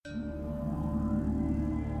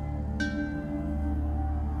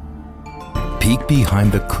peek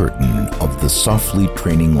behind the curtain of the Softly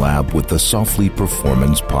Training Lab with the Softly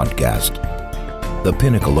Performance Podcast. The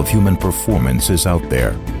pinnacle of human performance is out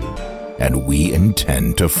there, and we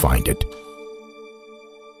intend to find it.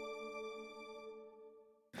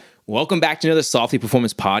 Welcome back to another Softly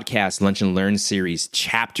Performance Podcast Lunch and Learn series,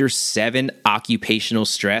 Chapter 7, Occupational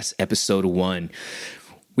Stress, Episode 1.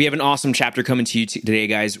 We have an awesome chapter coming to you today,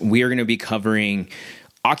 guys. We are going to be covering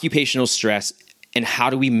occupational stress and how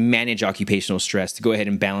do we manage occupational stress to go ahead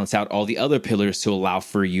and balance out all the other pillars to allow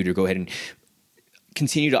for you to go ahead and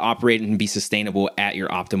continue to operate and be sustainable at your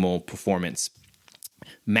optimal performance.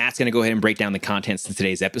 Matt's going to go ahead and break down the contents of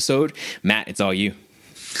today's episode. Matt, it's all you.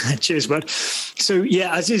 Cheers, bud. So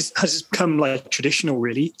yeah, as become like traditional,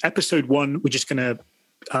 really. Episode 1, we're just going to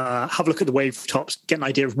have a look at the wave tops, get an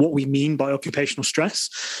idea of what we mean by occupational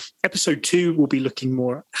stress. Episode 2, we'll be looking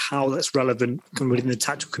more how that's relevant within the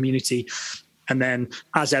tactical community. And then,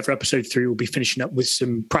 as ever, episode 3 will be finishing up with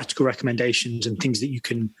some practical recommendations and things that you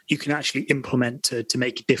can actually implement to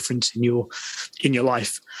make a difference in your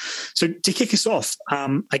life. So to kick us off,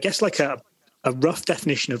 I guess like a rough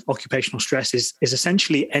definition of occupational stress is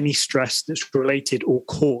essentially any stress that's related or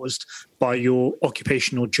caused by your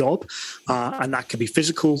occupational job. And that could be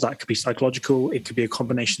physical, that could be psychological, it could be a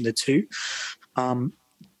combination of the two.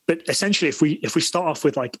 But essentially, if we start off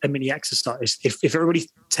with like a mini exercise, if everybody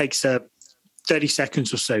takes 30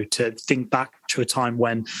 seconds or so to think back to a time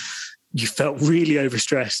when you felt really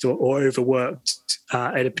overstressed or overworked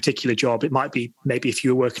at a particular job. It might be maybe if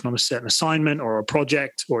you were working on a certain assignment or a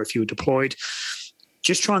project, or if you were deployed.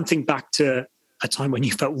 Just try and think back to a time when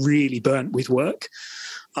you felt really burnt with work.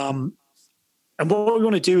 And what we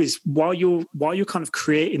want to do is while you're kind of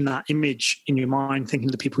creating that image in your mind, thinking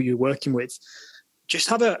of the people you're working with, just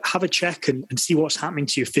have a check and see what's happening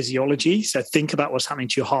to your physiology. So think about what's happening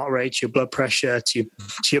to your heart rate, your blood pressure, to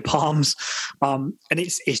your palms. And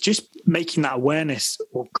it's just making that awareness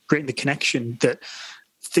or creating the connection that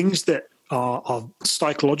things that are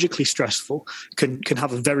psychologically stressful can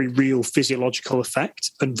have a very real physiological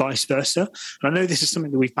effect, and vice versa. And I know this is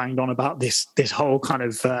something that we've banged on about this whole kind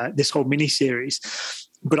of this whole mini series,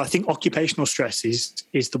 but I think occupational stress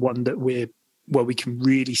is the one that where we can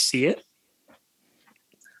really see it.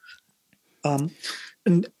 And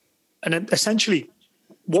essentially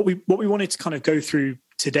what we wanted to kind of go through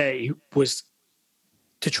today was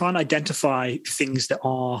to try and identify things that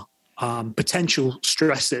are potential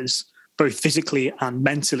stresses, both physically and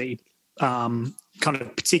mentally, kind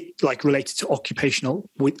of like related to occupational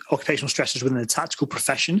stresses within the tactical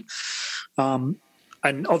profession.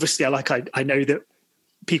 And obviously I know that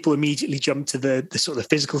people immediately jump to the sort of the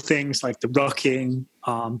physical things like the rucking,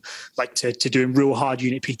 like to doing real hard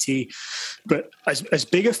unit PT. But as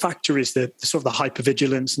big a factor is the sort of the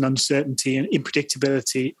hypervigilance and uncertainty and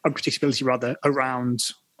unpredictability rather around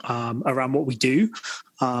what we do.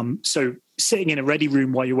 So sitting in a ready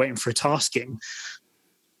room while you're waiting for a tasking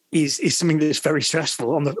is something that's very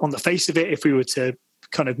stressful. On the face of it, if we were to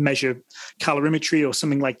kind of measure calorimetry or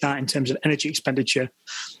something like that in terms of energy expenditure,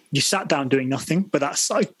 you sat down doing nothing, but that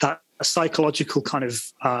psychological kind of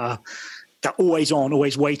that always on,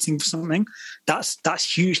 always waiting for something,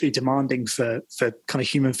 that's hugely demanding for kind of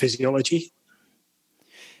human physiology.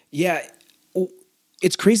 Yeah,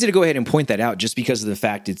 it's crazy to go ahead and point that out just because of the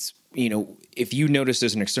fact it's, if you notice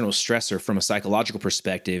there's an external stressor from a psychological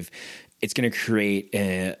perspective, it's going to create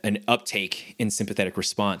an uptake in sympathetic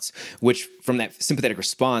response, which from that sympathetic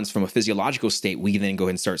response, from a physiological state, we then go ahead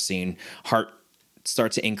and start seeing heart rate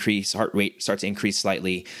start to increase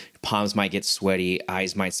slightly, palms might get sweaty,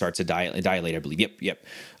 eyes might start to dilate, I believe. Yep.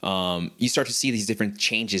 You start to see these different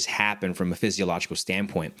changes happen from a physiological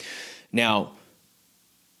standpoint. Now,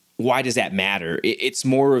 why does that matter? It's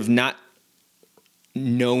more of not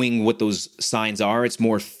knowing what those signs are. It's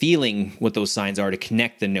more feeling what those signs are to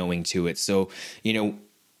connect the knowing to it. So,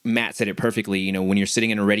 Matt said it perfectly. When you're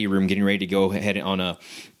sitting in a ready room, getting ready to go ahead on a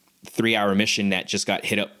 3-hour mission that just got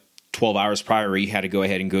hit up 12 hours prior, you had to go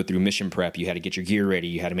ahead and go through mission prep. You had to get your gear ready.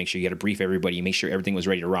 You had to make sure you had to brief everybody, make sure everything was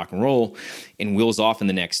ready to rock and roll, and wheels off in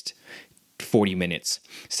the next 40 minutes.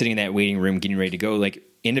 Sitting in that waiting room, getting ready to go. Like,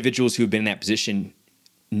 individuals who have been in that position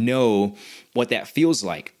know what that feels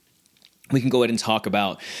like. We can go ahead and talk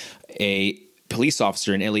about a police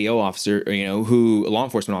officer, an LEO officer, a law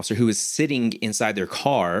enforcement officer who is sitting inside their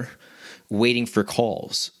car waiting for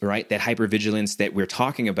calls, right? That hypervigilance that we're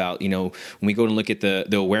talking about, when we go and look at the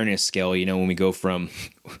awareness scale, when we go from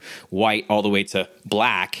white all the way to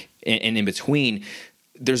black and in between,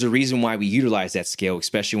 there's a reason why we utilize that scale,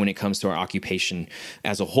 especially when it comes to our occupation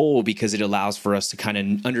as a whole, because it allows for us to kind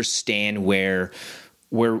of understand where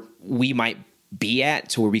we might be at,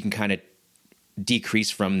 to where we can kind of decrease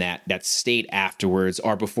from that state afterwards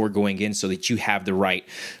or before going in, so that you have the right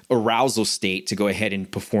arousal state to go ahead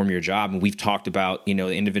and perform your job. And we've talked about, the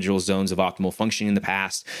individual zones of optimal functioning in the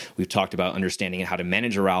past. We've talked about understanding how to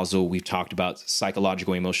manage arousal. We've talked about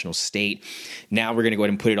psychological, emotional state. Now we're going to go ahead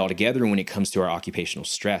and put it all together when it comes to our occupational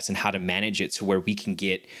stress and how to manage it to where we can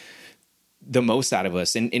get the most out of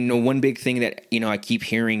us. And one big thing that, I keep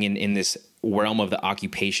hearing in this realm of the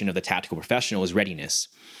occupation of the tactical professional is readiness.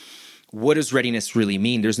 What does readiness really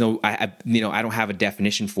mean? There's no, I don't have a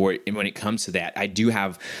definition for it. And when it comes to that, I do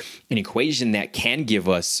have an equation that can give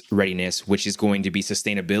us readiness, which is going to be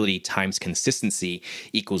sustainability times consistency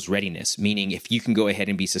equals readiness. Meaning if you can go ahead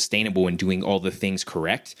and be sustainable in doing all the things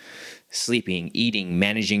correct, sleeping, eating,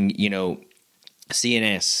 managing,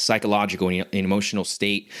 CNS, psychological and emotional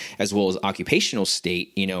state, as well as occupational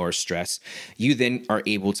state, or stress, you then are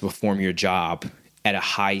able to perform your job at a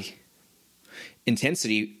high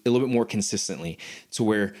intensity a little bit more consistently, to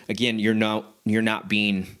where, again, you're not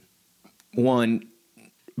being, one,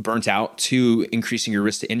 burnt out, two, increasing your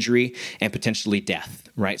risk to injury and potentially death,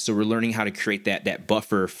 right? So we're learning how to create that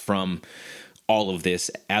buffer from all of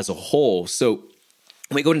this as a whole. So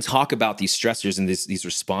when we go and talk about these stressors and these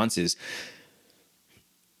responses,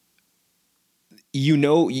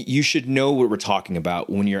 you should know what we're talking about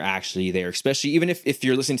when you're actually there, especially even if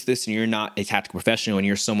you're listening to this and you're not a tactical professional and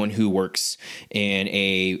you're someone who works in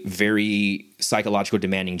a very psychological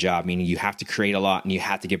demanding job, meaning you have to create a lot and you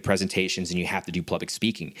have to give presentations and you have to do public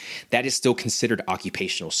speaking. That is still considered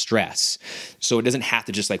occupational stress. So it doesn't have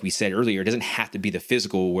to, just like we said earlier, it doesn't have to be the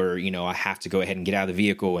physical where, I have to go ahead and get out of the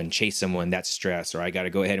vehicle and chase someone. That's stress. Or I got to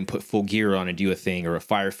go ahead and put full gear on and do a thing, or a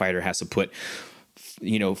firefighter has to put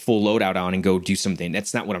full loadout on and go do something.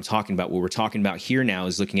 That's not what I'm talking about. What we're talking about here now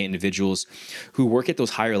is looking at individuals who work at those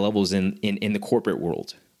higher levels in the corporate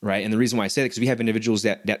world, right? And the reason why I say that, because we have individuals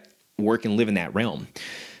that work and live in that realm.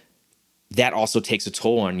 That also takes a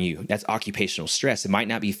toll on you. That's occupational stress. It might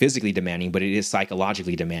not be physically demanding, but it is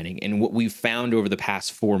psychologically demanding. And what we've found over the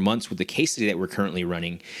past 4 months with the case study that we're currently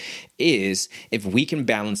running is if we can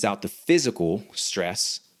balance out the physical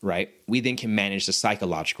stress, right, we then can manage the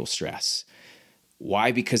psychological stress.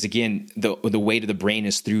 Why? Because again, the weight of the brain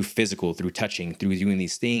is through physical, through touching, through doing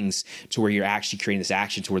these things, to where you're actually creating this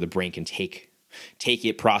action to where the brain can take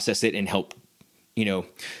it, process it, and help,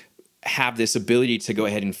 have this ability to go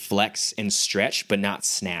ahead and flex and stretch, but not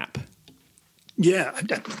snap. Yeah,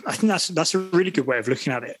 I think that's a really good way of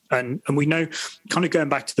looking at it. And we know, kind of going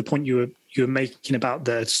back to the point you were making about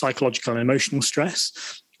the psychological and emotional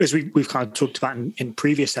stress, as we've kind of talked about in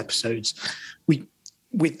previous episodes,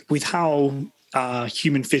 with how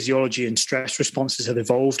human physiology and stress responses have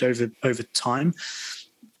evolved over time.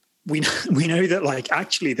 We know that, like,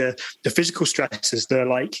 actually the physical stresses, the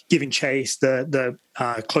like giving chase, the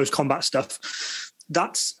close combat stuff,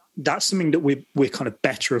 that's something that we're kind of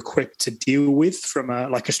better equipped to deal with from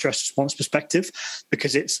a stress response perspective,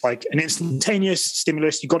 because it's like an instantaneous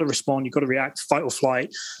stimulus. You've got to respond, you've got to react, fight or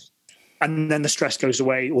flight. And then the stress goes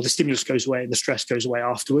away, or the stimulus goes away, and the stress goes away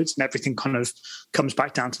afterwards, and everything kind of comes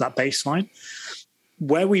back down to that baseline.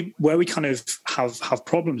 Where we kind of have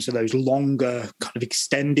problems are those longer, kind of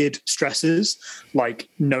extended stresses, like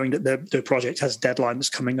knowing that the project has a deadline that's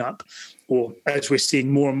coming up, or as we're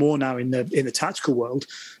seeing more and more now in the tactical world,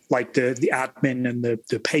 like the admin and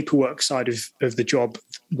the paperwork side of the job,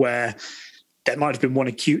 where there might have been one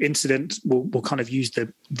acute incident. We'll kind of use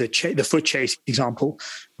the foot chase example,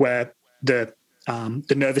 where the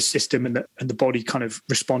nervous system and the body kind of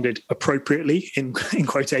responded appropriately in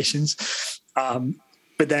quotations.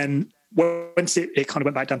 But then once it kind of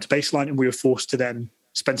went back down to baseline, and we were forced to then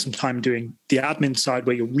spend some time doing the admin side,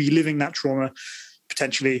 where you're reliving that trauma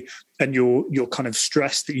potentially, and you're kind of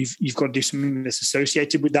stressed that you've got to do something that's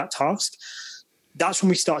associated with that task. That's when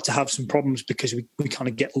we start to have some problems, because we kind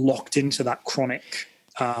of get locked into that chronic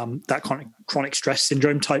stress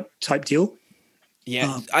syndrome type deal.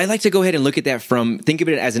 Yeah, I like to go ahead and look at that think of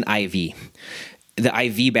it as an IV. The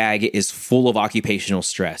IV bag is full of occupational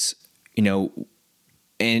stress,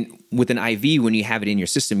 and with an IV, when you have it in your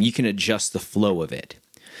system, you can adjust the flow of it.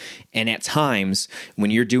 And at times,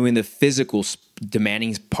 when you're doing the physical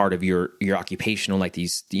demanding part of your occupational, like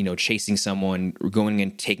these, chasing someone, or going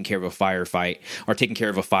and taking care of a firefight, or taking care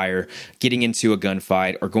of a fire, getting into a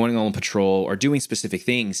gunfight, or going on patrol, or doing specific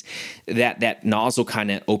things, that nozzle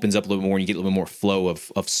kind of opens up a little more, and you get a little bit more flow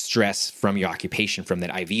of stress from your occupation from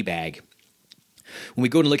that IV bag. When we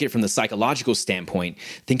go to look at it from the psychological standpoint,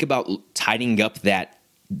 think about tidying up that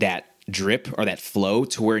drip or that flow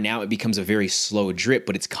to where now it becomes a very slow drip,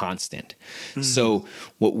 but it's constant. Mm-hmm. So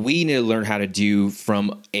what we need to learn how to do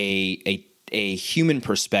from a a human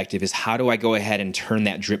perspective is how do I go ahead and turn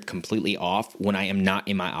that drip completely off when I am not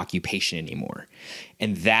in my occupation anymore?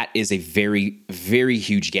 And that is a very, very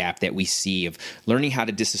huge gap that we see of learning how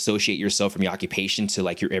to disassociate yourself from your occupation to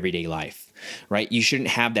like your everyday life, right? You shouldn't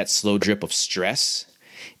have that slow drip of stress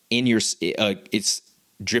in your, it's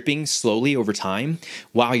dripping slowly over time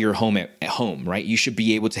while you're home at home, right? You should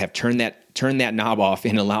be able to have turn that knob off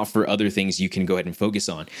and allow for other things you can go ahead and focus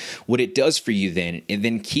on. What it does for you then, it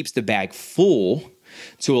then keeps the bag full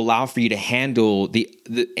to allow for you to handle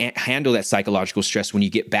handle that psychological stress when you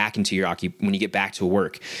get back into your when you get back to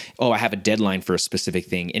work. Oh, I have a deadline for a specific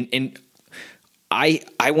thing. And I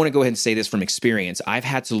want to go ahead and say this from experience. I've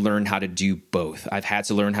had to learn how to do both. I've had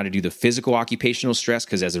to learn how to do the physical occupational stress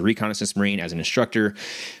because as a reconnaissance Marine, as an instructor,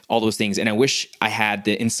 all those things. And I wish I had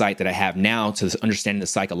the insight that I have now to understand the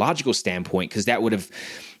psychological standpoint, because that would have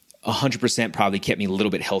 100% probably kept me a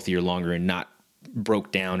little bit healthier longer and not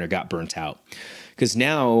broke down or got burnt out. Because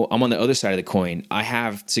now I'm on the other side of the coin. I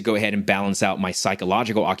have to go ahead and balance out my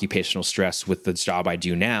psychological occupational stress with the job I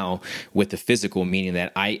do now with the physical, meaning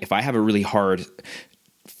that if I have a really hard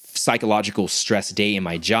psychological stress day in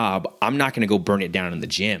my job, I'm not going to go burn it down in the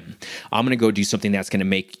gym. I'm going to go do something that's going to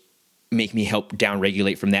make me help down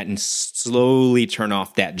regulate from that and slowly turn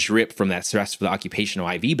off that drip from that stress for the occupational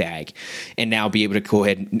IV bag, and now be able to go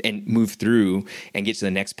ahead and move through and get to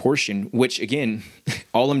the next portion, which again,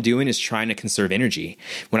 all I'm doing is trying to conserve energy.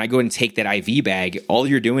 When I go and take that IV bag, all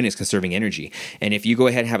you're doing is conserving energy. And if you go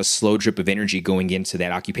ahead and have a slow drip of energy going into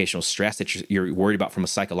that occupational stress that you're worried about from a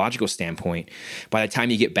psychological standpoint, by the time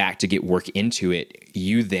you get back to get work into it,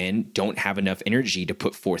 you then don't have enough energy to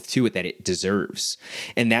put forth to it that it deserves.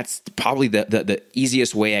 And that's probably the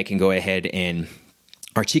easiest way I can go ahead and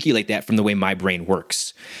articulate that from the way my brain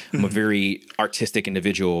works. I'm a very artistic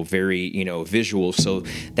individual, very, visual. So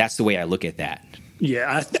that's the way I look at that.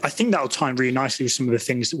 Yeah, I think that'll tie in really nicely with some of the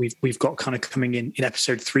things that we've got kind of coming in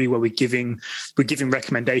episode 3, where we're giving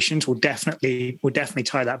recommendations. We'll definitely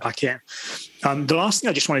tie that back in. The last thing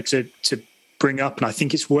I just wanted to bring up, and I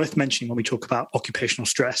think it's worth mentioning when we talk about occupational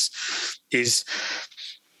stress, is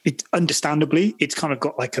understandably it's kind of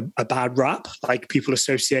got like a bad rap. Like, people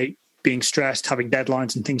associate being stressed, having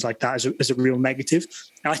deadlines and things like that as a real negative.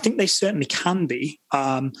 And I think they certainly can be.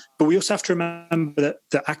 But we also have to remember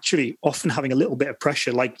that actually often having a little bit of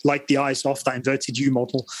pressure, like the eyes off, that inverted U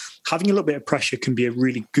model, having a little bit of pressure can be a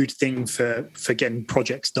really good thing for getting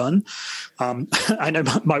projects done. I know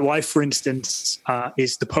my wife, for instance,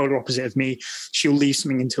 is the polar opposite of me. She'll leave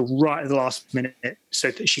something until right at the last minute, so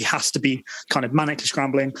that she has to be kind of manically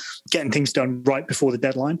scrambling, getting things done right before the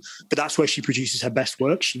deadline. But that's where she produces her best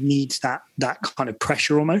work. She needs that kind of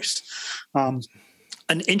pressure almost.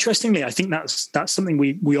 And interestingly, I think that's something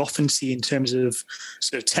we often see in terms of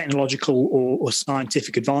sort of technological or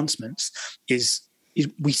scientific advancements is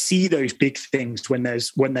we see those big things when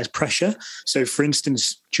there's pressure. So, for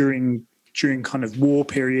instance, during kind of war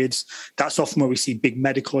periods, that's often where we see big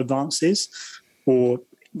medical advances, or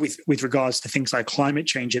with regards to things like climate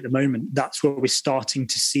change at the moment, that's where we're starting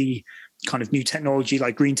to see kind of new technology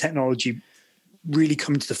like green technology really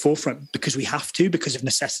come to the forefront because we have to, because of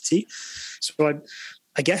necessity. So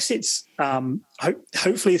I guess it's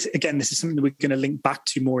hopefully again, this is something that we're going to link back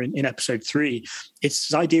to more in episode 3. It's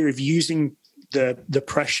this idea of using the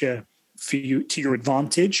pressure for you to your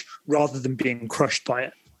advantage rather than being crushed by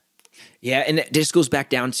it. Yeah, and this goes back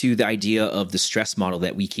down to the idea of the stress model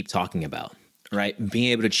that we keep talking about, right?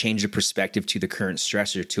 Being able to change the perspective to the current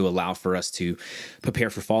stressor to allow for us to prepare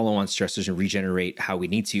for follow-on stressors and regenerate how we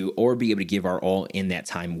need to, or be able to give our all in that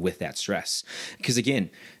time with that stress. Because again,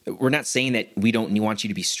 we're not saying that we don't want you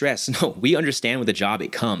to be stressed. No, we understand with the job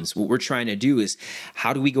it comes. What we're trying to do is,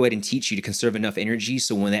 how do we go ahead and teach you to conserve enough energy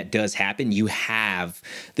so when that does happen, you have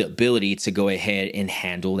the ability to go ahead and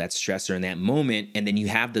handle that stressor in that moment, and then you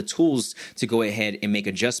have the tools to go ahead and make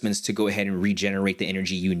adjustments to go ahead and regenerate the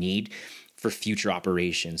energy you need for future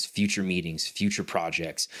operations, future meetings, future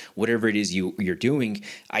projects, whatever it is you're doing.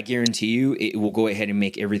 I guarantee you it will go ahead and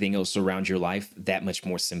make everything else around your life that much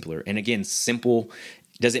more simpler. And again, simple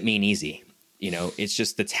doesn't mean easy. It's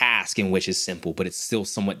just the task in which is simple, but it's still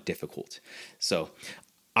somewhat difficult. So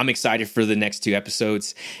I'm excited for the next 2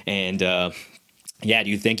 episodes. And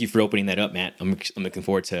dude, thank you for opening that up, Matt. I'm looking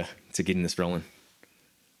forward to getting this rolling.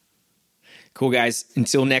 Cool, guys.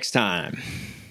 Until next time.